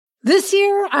This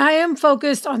year, I am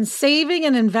focused on saving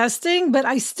and investing, but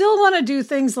I still want to do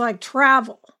things like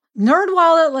travel.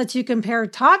 NerdWallet lets you compare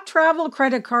top travel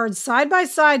credit cards side by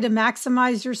side to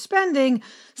maximize your spending,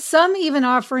 some even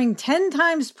offering 10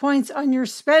 times points on your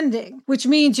spending, which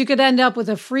means you could end up with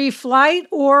a free flight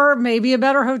or maybe a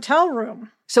better hotel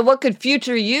room. So what could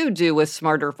future you do with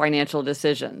smarter financial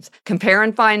decisions? Compare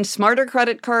and find smarter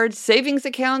credit cards, savings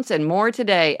accounts, and more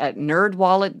today at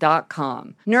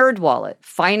nerdwallet.com. NerdWallet,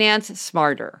 finance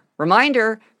smarter.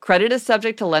 Reminder, credit is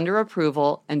subject to lender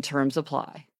approval and terms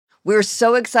apply. We're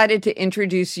so excited to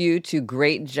introduce you to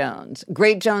Great Jones.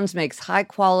 Great Jones makes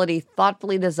high-quality,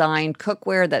 thoughtfully designed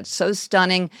cookware that's so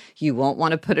stunning you won't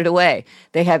want to put it away.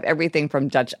 They have everything from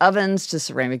Dutch ovens to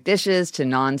ceramic dishes to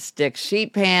non-stick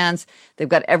sheet pans. They've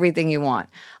got everything you want.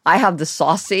 I have the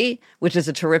Saucy, which is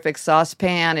a terrific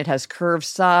saucepan. It has curved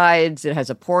sides, it has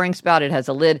a pouring spout, it has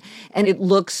a lid, and it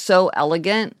looks so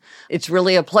elegant. It's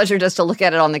really a pleasure just to look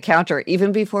at it on the counter,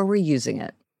 even before we're using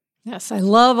it. Yes, I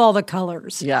love all the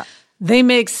colors. Yeah. They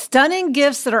make stunning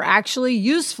gifts that are actually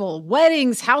useful.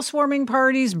 Weddings, housewarming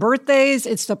parties, birthdays.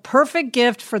 It's the perfect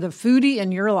gift for the foodie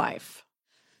in your life.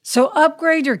 So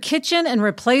upgrade your kitchen and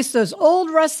replace those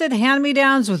old rusted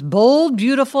hand-me-downs with bold,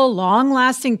 beautiful,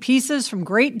 long-lasting pieces from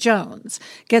Great Jones.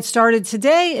 Get started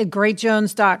today at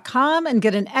greatjones.com and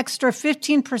get an extra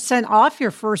 15% off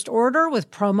your first order with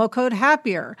promo code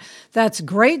HAPPIER. That's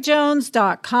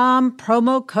greatjones.com,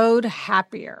 promo code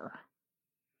HAPPIER.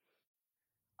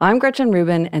 I'm Gretchen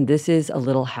Rubin, and this is A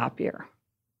Little Happier.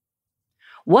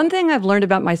 One thing I've learned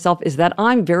about myself is that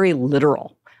I'm very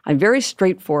literal. I'm very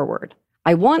straightforward.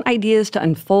 I want ideas to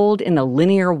unfold in a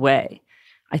linear way.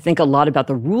 I think a lot about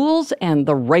the rules and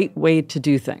the right way to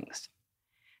do things.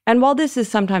 And while this is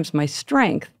sometimes my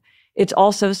strength, it's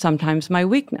also sometimes my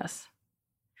weakness.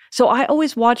 So I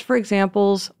always watch for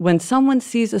examples when someone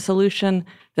sees a solution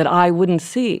that I wouldn't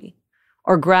see,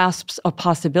 or grasps a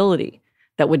possibility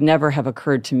that would never have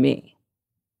occurred to me.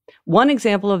 One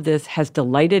example of this has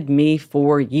delighted me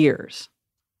for years.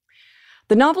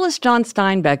 The novelist John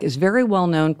Steinbeck is very well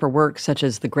known for works such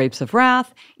as The Grapes of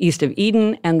Wrath, East of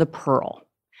Eden, and The Pearl.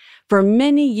 For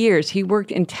many years, he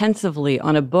worked intensively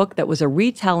on a book that was a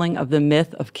retelling of the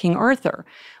myth of King Arthur,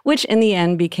 which in the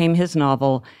end became his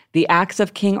novel, The Acts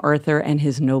of King Arthur and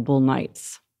His Noble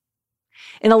Knights.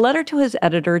 In a letter to his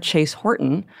editor, Chase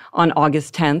Horton, on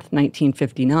August 10,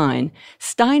 1959,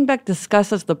 Steinbeck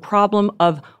discusses the problem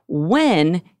of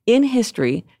when in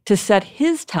history to set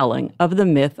his telling of the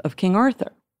myth of King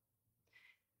Arthur.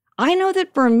 I know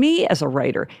that for me as a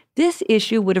writer, this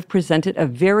issue would have presented a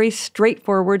very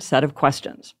straightforward set of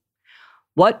questions.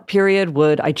 What period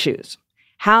would I choose?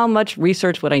 How much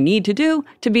research would I need to do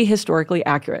to be historically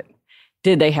accurate?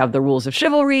 Did they have the rules of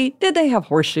chivalry? Did they have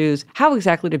horseshoes? How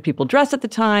exactly did people dress at the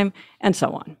time? And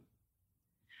so on.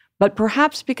 But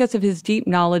perhaps because of his deep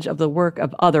knowledge of the work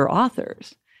of other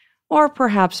authors, or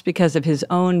perhaps because of his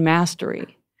own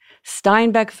mastery,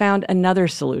 Steinbeck found another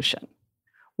solution,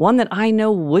 one that I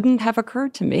know wouldn't have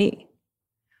occurred to me.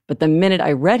 But the minute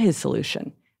I read his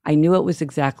solution, I knew it was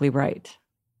exactly right.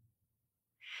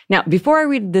 Now, before I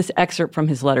read this excerpt from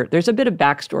his letter, there's a bit of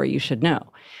backstory you should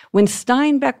know. When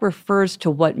Steinbeck refers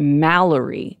to what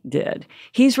Malory did,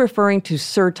 he's referring to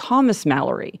Sir Thomas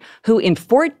Malory, who in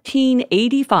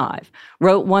 1485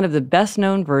 wrote one of the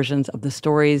best-known versions of the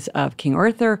stories of King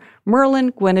Arthur,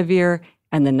 Merlin, Guinevere,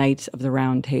 and the Knights of the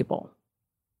Round Table.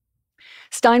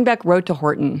 Steinbeck wrote to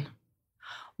Horton,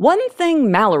 "One thing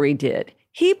Malory did,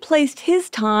 he placed his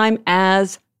time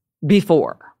as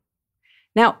before."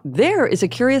 Now, there is a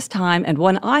curious time and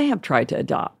one I have tried to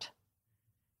adopt.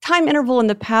 Time interval in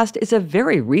the past is a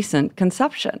very recent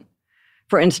conception.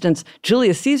 For instance,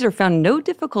 Julius Caesar found no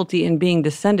difficulty in being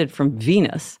descended from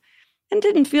Venus and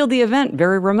didn't feel the event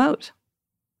very remote.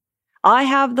 I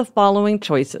have the following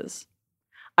choices.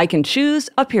 I can choose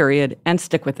a period and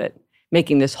stick with it,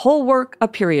 making this whole work a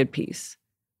period piece,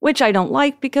 which I don't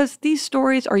like because these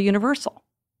stories are universal.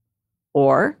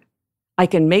 Or I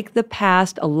can make the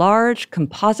past a large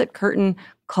composite curtain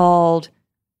called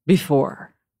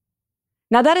before.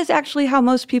 Now, that is actually how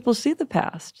most people see the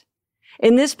past.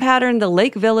 In this pattern, the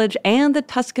Lake Village and the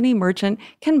Tuscany Merchant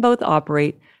can both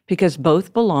operate because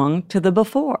both belong to the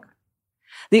before.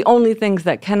 The only things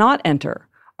that cannot enter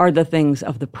are the things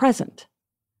of the present,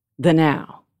 the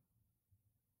now.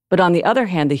 But on the other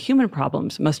hand, the human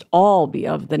problems must all be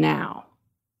of the now.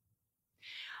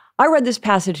 I read this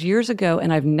passage years ago,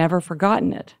 and I've never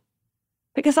forgotten it.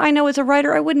 Because I know as a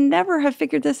writer, I would never have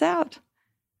figured this out.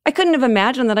 I couldn't have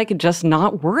imagined that I could just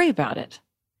not worry about it.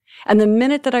 And the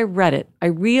minute that I read it, I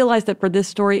realized that for this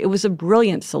story, it was a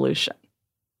brilliant solution.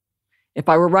 If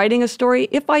I were writing a story,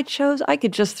 if I chose, I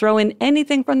could just throw in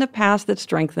anything from the past that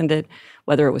strengthened it,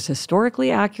 whether it was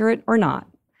historically accurate or not.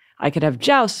 I could have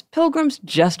jousts, pilgrims,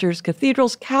 jesters,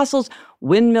 cathedrals, castles,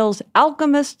 windmills,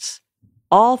 alchemists,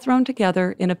 all thrown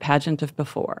together in a pageant of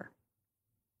before.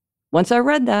 Once I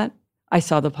read that, I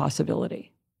saw the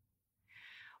possibility.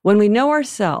 When we know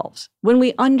ourselves, when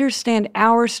we understand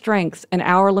our strengths and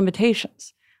our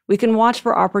limitations, we can watch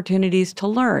for opportunities to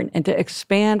learn and to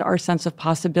expand our sense of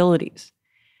possibilities.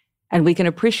 And we can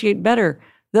appreciate better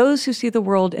those who see the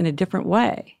world in a different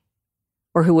way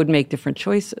or who would make different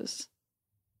choices.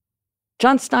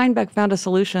 John Steinbeck found a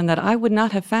solution that I would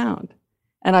not have found,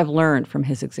 and I've learned from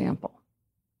his example.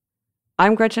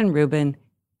 I'm Gretchen Rubin,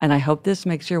 and I hope this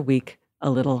makes your week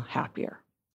a little happier.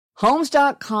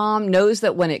 Homes.com knows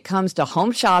that when it comes to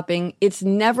home shopping, it's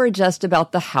never just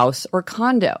about the house or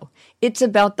condo. It's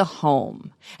about the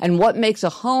home. And what makes a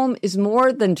home is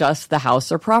more than just the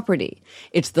house or property.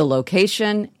 It's the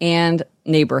location and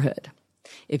neighborhood.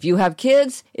 If you have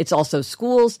kids, it's also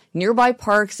schools, nearby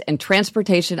parks, and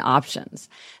transportation options.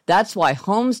 That's why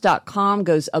Homes.com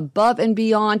goes above and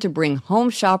beyond to bring home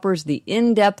shoppers the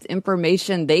in-depth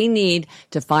information they need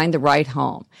to find the right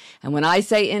home. And when I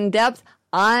say in-depth,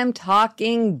 I'm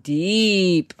talking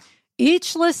deep.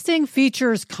 Each listing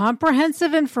features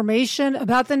comprehensive information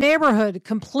about the neighborhood,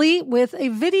 complete with a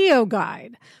video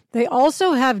guide. They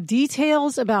also have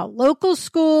details about local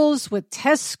schools with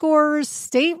test scores,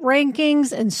 state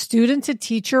rankings, and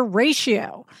student-to-teacher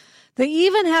ratio. They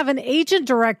even have an agent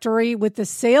directory with the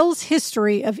sales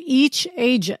history of each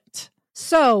agent.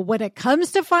 So when it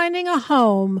comes to finding a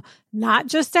home, not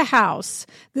just a house,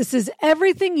 this is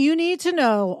everything you need to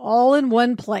know all in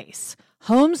one place.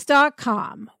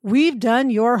 Homes.com. We've done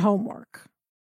your homework.